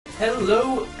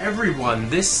Hello everyone,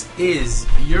 this is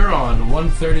Euron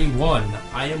 131.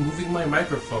 I am moving my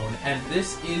microphone and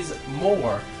this is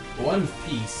more One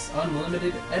Piece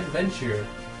Unlimited Adventure.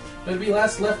 When we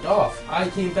last left off, I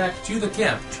came back to the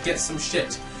camp to get some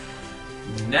shit.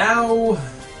 Now,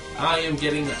 I am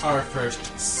getting our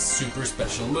first super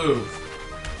special move.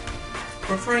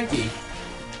 For Frankie.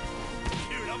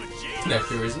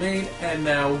 Connector is made, and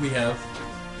now we have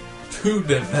 2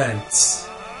 defense.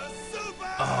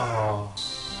 Oh,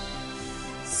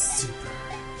 super.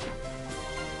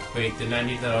 Wait, didn't I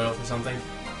need that oil for something?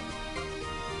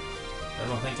 I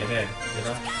don't think I did. Did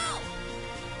I?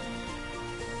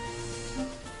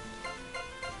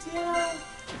 Yeah.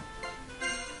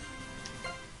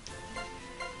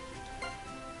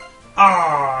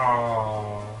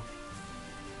 Oh.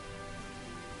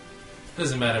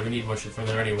 Doesn't matter, we need more shit from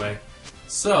there anyway.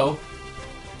 So,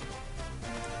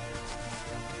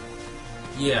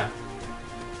 yeah.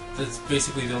 That's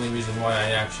basically the only reason why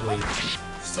I actually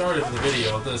started the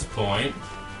video at this point.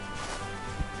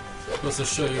 Was to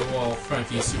show you all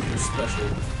Frankie's super special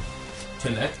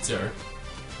connector.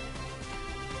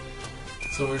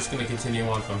 So we're just going to continue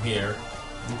on from here.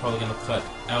 I'm probably going to cut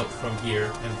out from here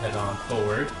and head on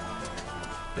forward.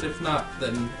 But if not,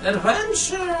 then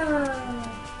adventure!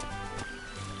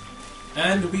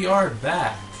 And we are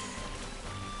back.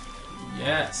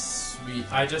 Yes,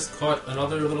 I just caught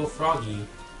another little froggy.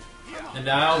 And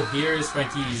now, here is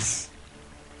Frankie's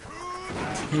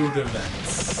 2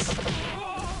 defense.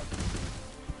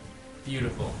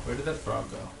 Beautiful. Where did that frog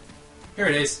go? Here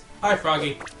it is. Hi,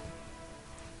 Froggy.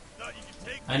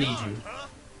 I need you.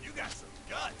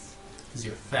 Because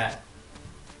you're fat.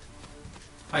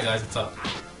 Hi, guys. What's up?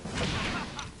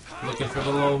 Looking for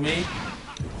little old me?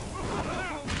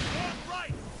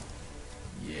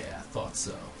 Yeah, I thought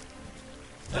so.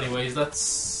 Anyways,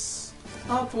 let's...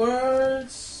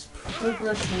 upwards.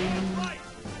 Progression.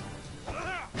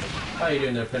 How you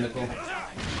doing there, Pinnacle?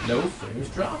 No frames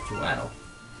dropped. Wow.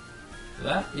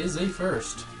 That is a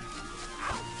first.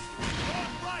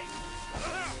 I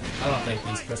don't think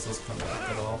these crystals come back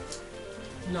at all.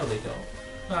 No, they don't.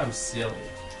 I'm silly.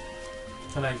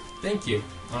 Can I... thank you.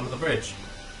 Onto the bridge.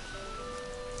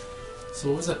 So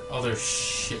what was that other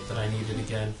shit that I needed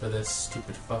again for this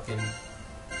stupid fucking...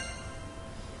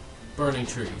 burning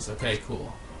trees. Okay,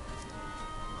 cool.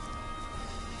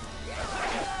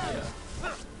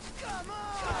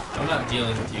 I'm not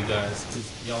dealing with you guys,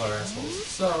 because y'all are assholes.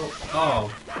 So,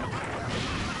 oh.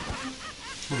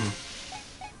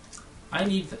 I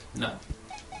need the... no.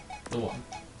 The one.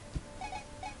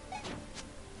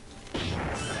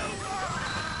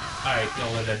 Alright,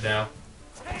 y'all are dead now.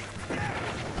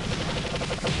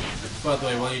 By the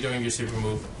way, while you're doing your super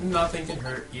move, nothing can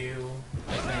hurt you,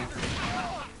 I think.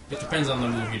 It depends on the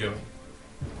move you're doing.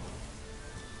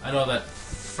 I know that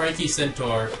Frankie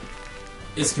Centaur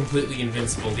is completely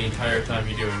invincible the entire time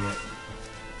you're doing it.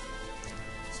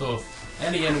 So if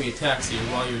any enemy attacks you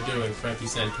while you're doing Frankie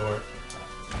Centaur,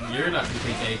 you're not going to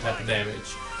take any type of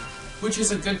damage. Which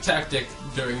is a good tactic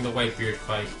during the Whitebeard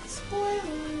fight.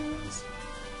 Spoilers!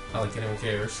 Not like anyone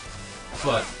cares.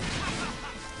 But,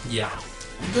 yeah.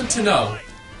 Good to know.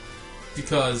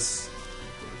 Because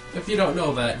if you don't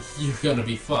know that, you're gonna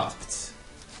be fucked.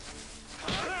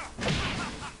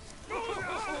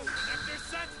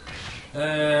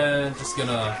 And just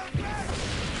gonna...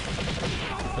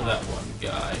 for that one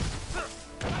guy.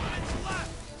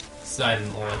 Cause I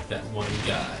didn't like that one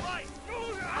guy.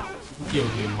 He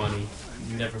owed me money.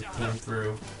 Never came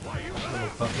through. Little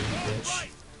fucking bitch.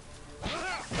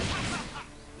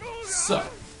 So.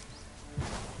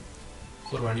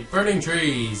 What do I need? Burning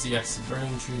trees! Yes,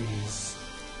 burning trees.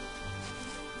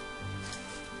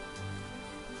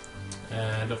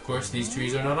 And of course these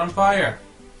trees are not on fire.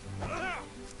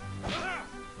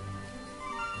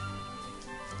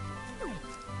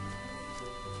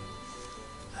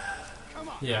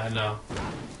 Yeah, no.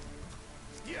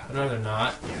 I'd rather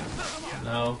not.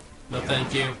 No. No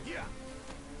thank you.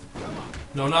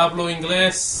 No hablo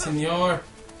inglés, señor.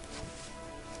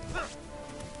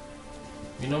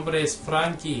 Mi nombre es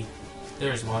Frankie.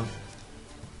 There's one.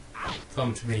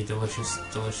 Come to me, delicious,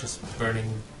 delicious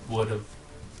burning wood of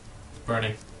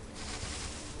burning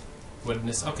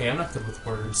woodness. Okay, I'm not good with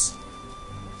words.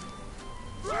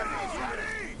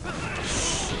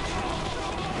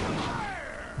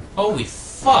 Holy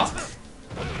fuck!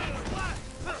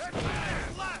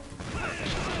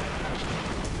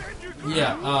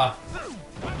 Yeah,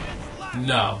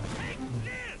 no.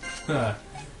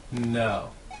 No.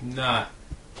 Not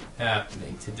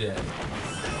happening today.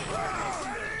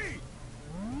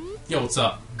 Yo, what's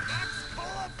up?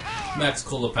 Max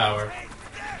Cola Power.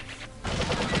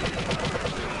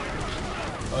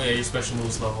 Oh yeah, your special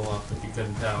moves level up if you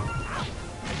couldn't tell.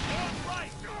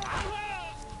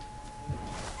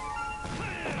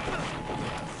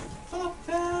 Fuck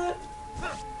that!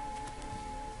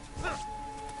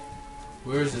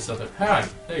 Where is this other? Hi!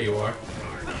 There you are.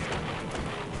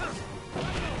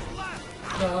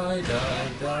 Die, die,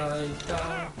 die,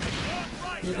 die.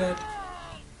 You're dead.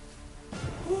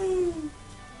 Woo!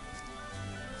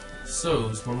 So,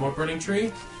 is one more burning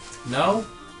tree? No?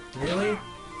 Really?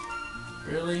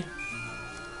 Really?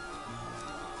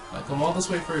 I come all this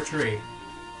way for a tree,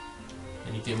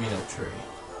 and you give me no tree.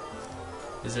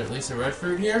 Is there at least a red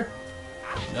fruit here?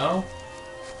 No?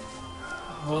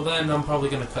 Well then, I'm probably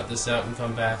gonna cut this out and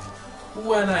come back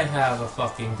when I have a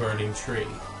fucking burning tree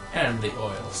and the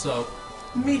oil. So,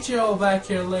 meet you all back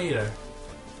here later.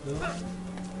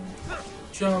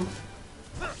 Jump.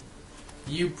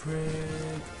 You prick.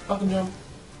 Fucking jump.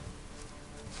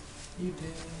 You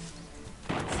did.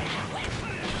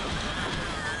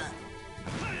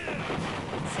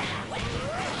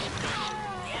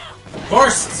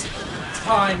 Worst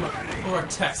time for a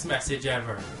text message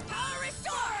ever.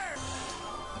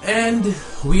 And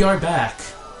we are back.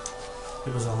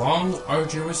 It was a long,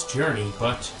 arduous journey,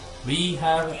 but we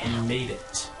have made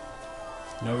it.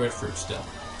 No red fruit still.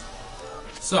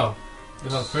 So,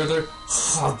 without further ado,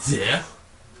 let's get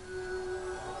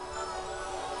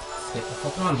the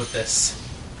fuck on with this.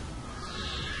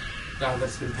 Now that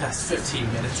it's been past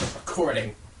 15 minutes of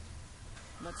recording,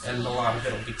 and a lot of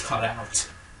it will be cut out.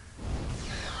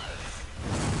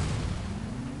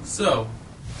 So,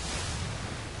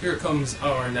 here comes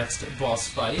our next boss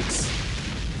fight.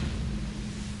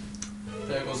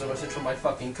 There goes a message from my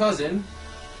fucking cousin.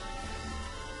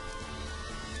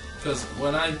 Because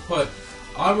when I put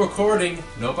on recording,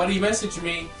 nobody messaged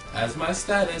me as my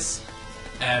status,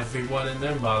 everyone and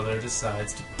their mother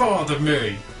decides to bother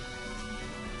me.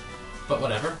 But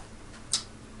whatever.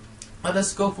 Let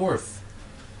us go forth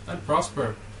and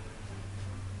prosper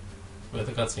with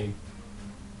a cutscene.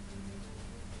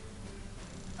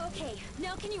 Okay,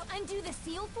 now can you undo the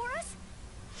seal for us?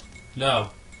 No.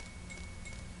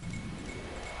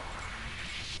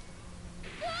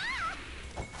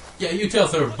 Yeah, you tell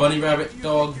her, bunny rabbit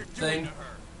dog thing.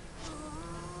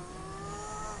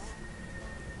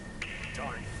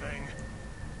 Darn thing.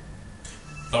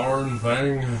 Darn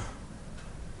thing.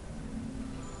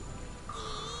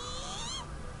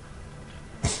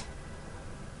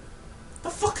 The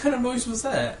fuck kind of noise was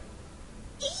that?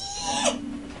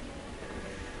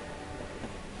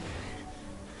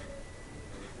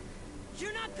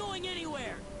 You're not going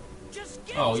anywhere. Just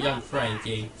get Oh, up. young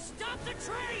Frankie. Stop the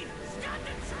train! Stop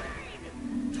the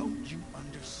train! Don't you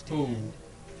understand? Ooh.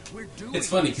 We're doing It's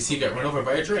funny because he got run over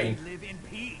by a train. live in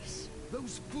peace.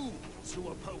 Those fools who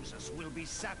oppose us will be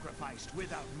sacrificed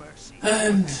without mercy.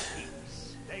 And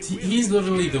Peace. They will he's be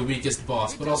literally killed. the weakest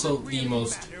boss, but also It the doesn't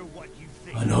most really matter what you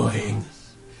think annoying. of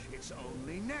us. It's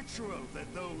only natural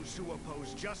that those who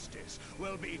oppose justice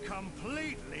will be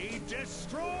completely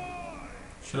destroyed.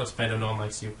 Shut up, Spandam, no one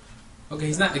likes you. Okay,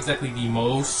 he's not exactly the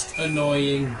most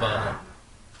annoying, but...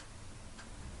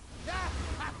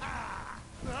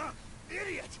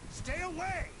 Idiot! Stay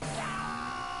away!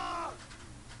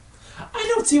 I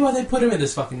don't see why they put him in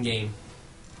this fucking game.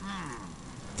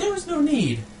 There was no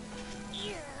need.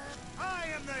 I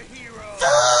am the hero!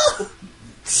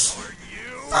 For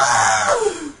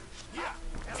you!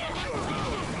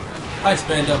 Hi,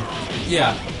 Spandam.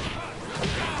 Yeah.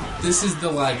 This is the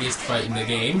laggiest fight in the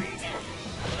game.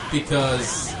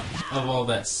 Because of all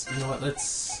this. You know what,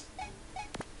 let's...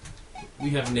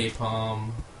 We have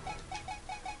napalm.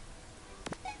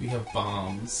 We have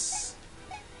bombs.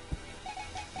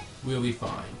 We'll be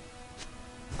fine.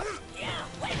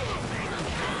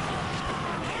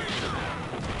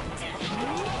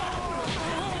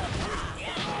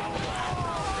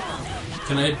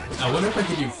 Can I wonder if I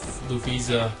could do Luffy's,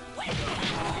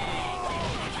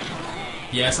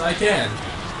 Yes, I can!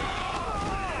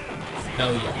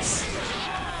 Hell yes.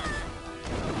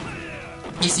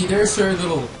 You see, there are certain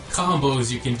little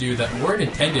combos you can do that weren't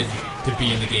intended to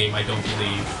be in the game, I don't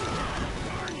believe.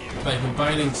 By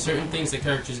combining certain things that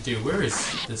characters do. Where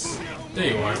is this?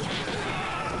 There you are.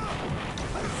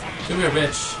 Come here,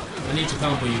 bitch. I need to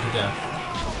combo you to death.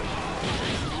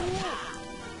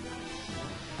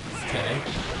 Okay.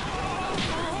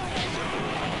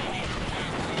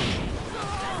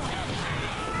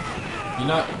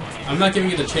 I'm not giving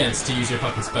you the chance to use your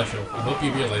fucking special. I hope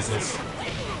you realize this.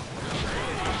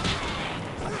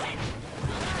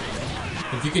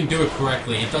 If you can do it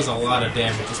correctly, it does a lot of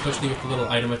damage, especially with the little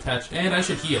item attached. And I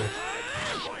should heal.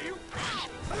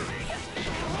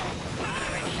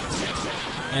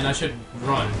 And I should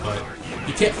run, but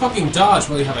you can't fucking dodge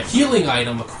while you have a healing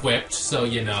item equipped, so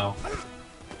you know.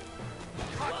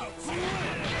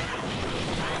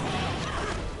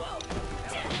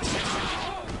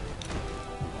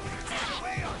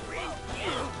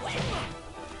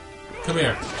 Come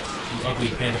here, you ugly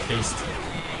panda-faced.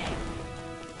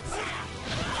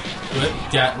 Good,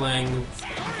 Gatling.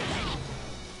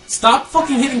 Stop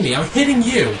fucking hitting me, I'm hitting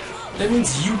you! That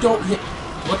means you don't hit...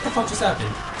 What the fuck just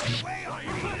happened?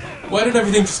 Why did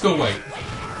everything just go away?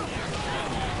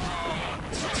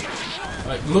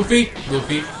 Alright, Luffy,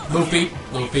 Luffy, Luffy,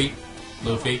 Luffy,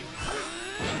 Luffy,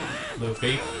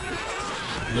 Luffy,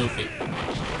 Luffy.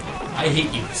 I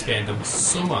hate you, Spandam,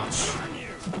 so much.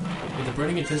 With the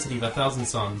burning intensity of 1,000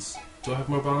 suns. Do I have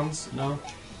more bombs? No?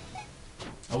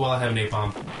 Oh well, I have an 8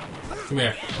 bomb. Come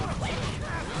here.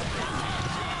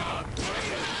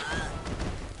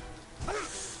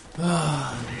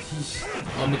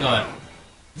 Oh my god.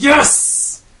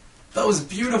 Yes! That was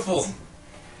beautiful!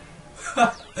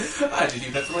 I didn't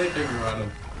even have to lay a finger on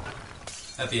him.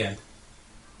 At the end.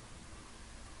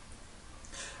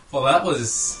 Well, that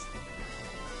was...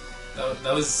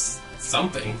 That was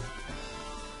something.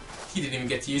 He didn't even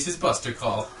get to use his Buster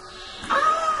Call.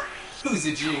 Ah! Who's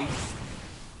a G?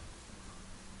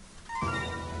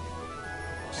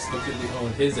 Just look at me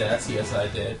owned his ass. Yes, I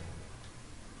did.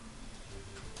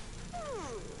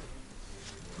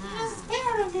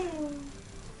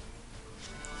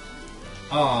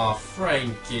 Aw,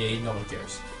 Frankie. No one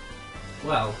cares.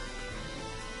 Well,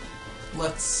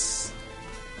 let's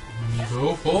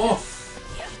go forth,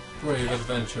 brave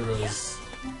adventurers.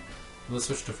 Let's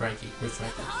switch to Frankie. Where's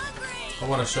Frankie? I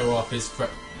want to show off his...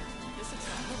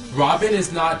 Robin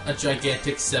is not a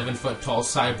gigantic 7-foot-tall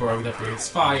cyborg that breathes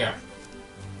fire.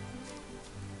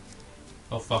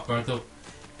 Oh fuck, aren't they?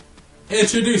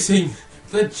 Introducing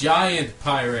the giant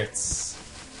pirates.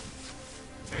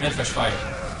 And fresh fire.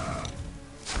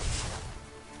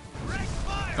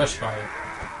 Fresh fire.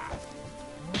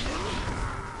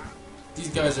 These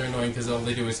guys are annoying because all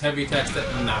they do is heavy attacks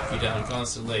that knock you down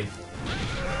constantly.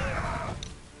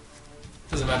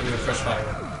 Doesn't matter with fresh fire.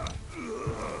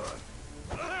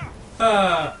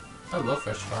 I love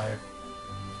fresh fire.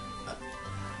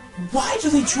 Why do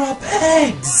they drop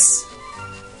eggs?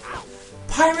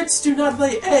 Pirates do not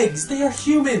lay eggs. They are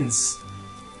humans.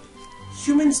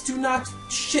 Humans do not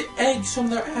shit eggs from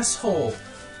their asshole.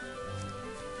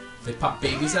 They pop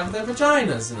babies out of their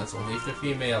vaginas, and that's only if they're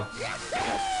female.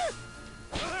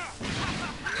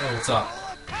 Oh, what's up?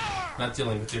 Not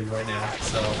dealing with you right now,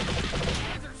 so...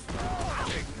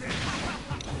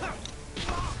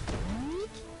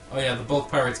 Oh yeah, the bulk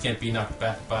pirates can't be knocked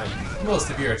back by most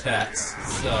of your attacks,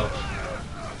 so...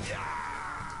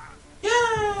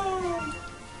 Yay!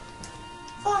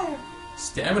 Fire!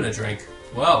 Stamina drink.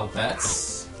 Well,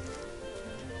 that's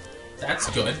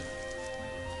good.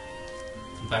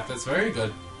 In fact, that's very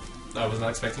good. I was not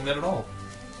expecting that at all.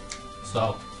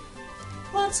 So,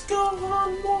 let's go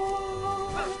on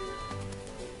more!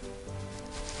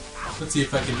 Let's see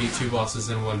if I can beat 2 bosses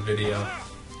in one video.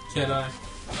 Can I?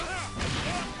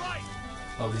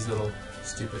 Oh, these little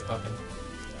stupid fucking...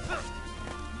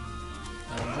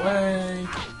 Out of the way!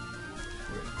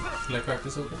 Can I crack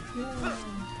this open? Yeah.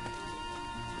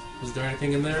 Was there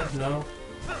anything in there? No?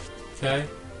 Okay,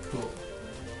 cool.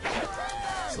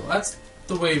 So that's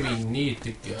the way we need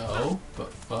to go,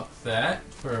 but fuck that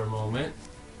for a moment.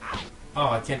 Oh,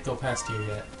 I can't go past here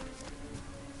yet.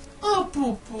 Oh,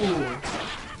 poo poo!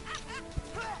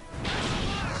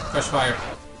 Fresh fire.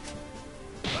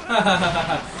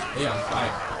 They on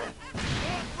fire.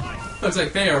 Looks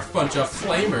like they are a bunch of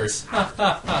flamers.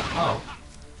 Oh,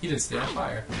 he didn't stay on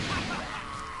fire.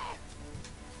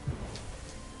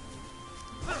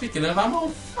 Speaking of, I'm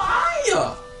on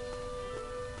fire!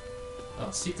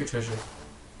 Oh, secret treasure.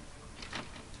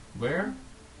 Where?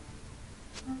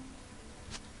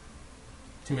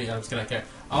 Too many items can I carry?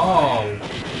 Oh!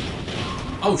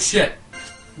 Oh shit!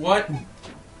 What?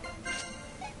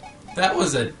 That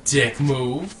was a dick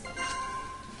move.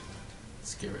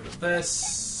 Let's get rid of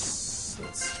this.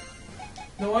 Let's...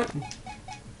 You know what?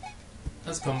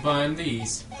 Let's combine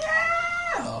these.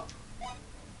 Yeah!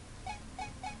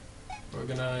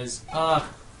 Organize.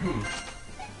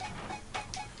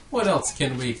 What else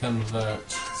can we convert?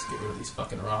 Let's get rid of these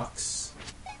fucking rocks.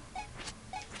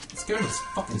 Let's get rid of this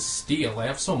fucking steel. I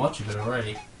have so much of it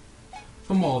already.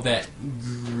 From all that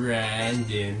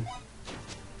grinding.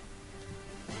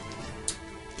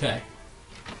 Okay.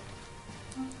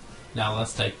 Now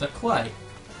let's take the clay.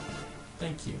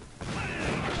 Thank you.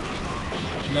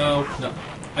 No, no.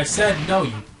 I said no,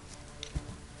 you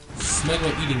smell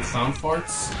like eating clown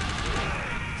farts.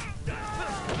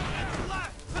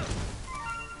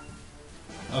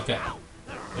 Okay.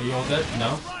 Are you all dead?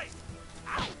 No?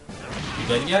 You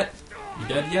dead yet? You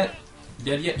dead yet? You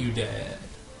dead yet? You dead.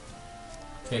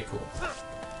 Okay, cool.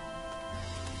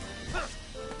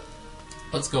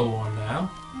 Let's go on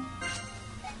now.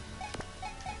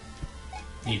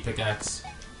 Need pickaxe.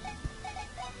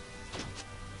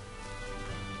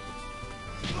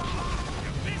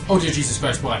 Oh dear Jesus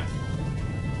Christ, why?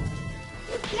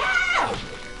 Yeah!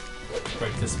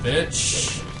 Break this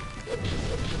bitch.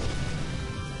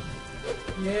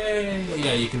 Yay!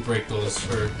 Yeah, you can break those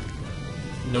for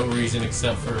no reason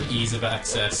except for ease of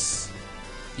access.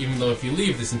 Even though if you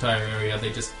leave this entire area,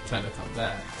 they just kind of come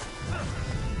back.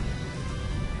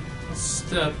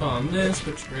 Step on this,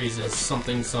 which raises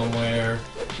something somewhere.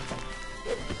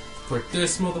 Break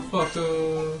this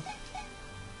motherfucker.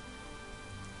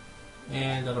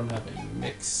 And I don't have any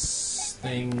mix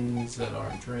things that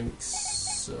aren't drinks,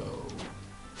 so